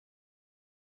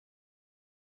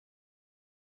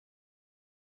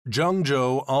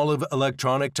Zhengzhou Olive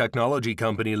Electronic Technology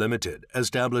Company Limited,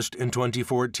 established in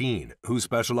 2014, who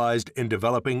specialized in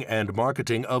developing and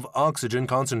marketing of oxygen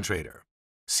concentrator,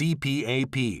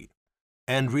 CPAP,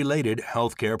 and related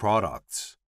healthcare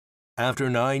products.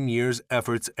 After 9 years'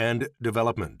 efforts and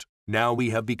development, now we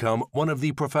have become one of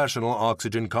the professional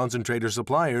oxygen concentrator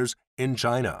suppliers in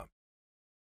China.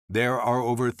 There are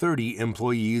over 30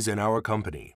 employees in our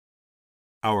company.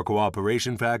 Our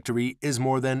cooperation factory is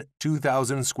more than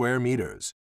 2,000 square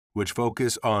meters, which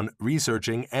focus on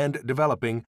researching and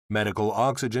developing medical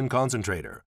oxygen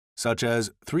concentrator, such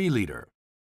as 3-liter,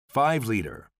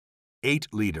 5-liter,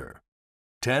 8-liter,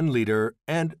 10-liter,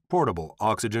 and portable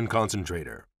oxygen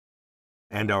concentrator.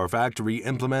 And our factory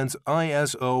implements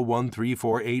ISO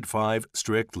 13485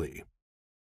 strictly.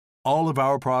 All of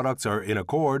our products are in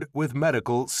accord with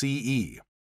medical CE,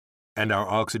 and our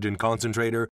oxygen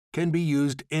concentrator can be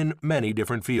used in many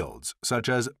different fields, such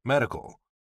as medical,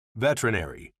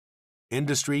 veterinary,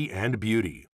 industry, and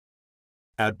beauty.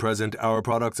 At present, our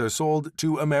products are sold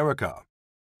to America,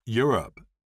 Europe,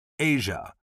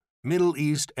 Asia, Middle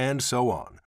East, and so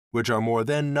on, which are more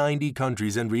than 90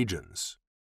 countries and regions.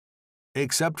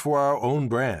 Except for our own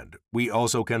brand, we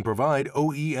also can provide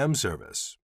OEM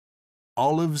service.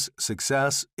 Olive's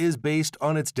success is based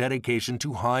on its dedication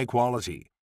to high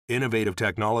quality, innovative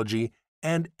technology,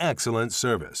 and excellent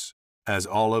service, as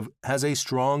Olive has a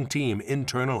strong team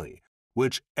internally,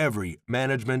 which every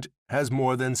management has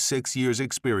more than 6 years'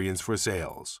 experience for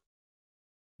sales.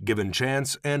 Given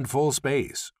chance and full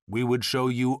space, we would show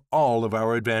you all of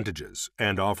our advantages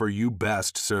and offer you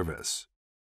best service.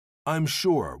 I'm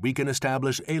sure we can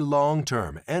establish a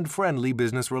long-term and friendly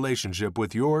business relationship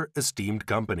with your esteemed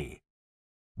company.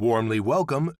 Warmly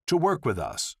welcome to work with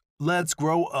us. Let's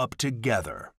grow up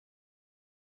together.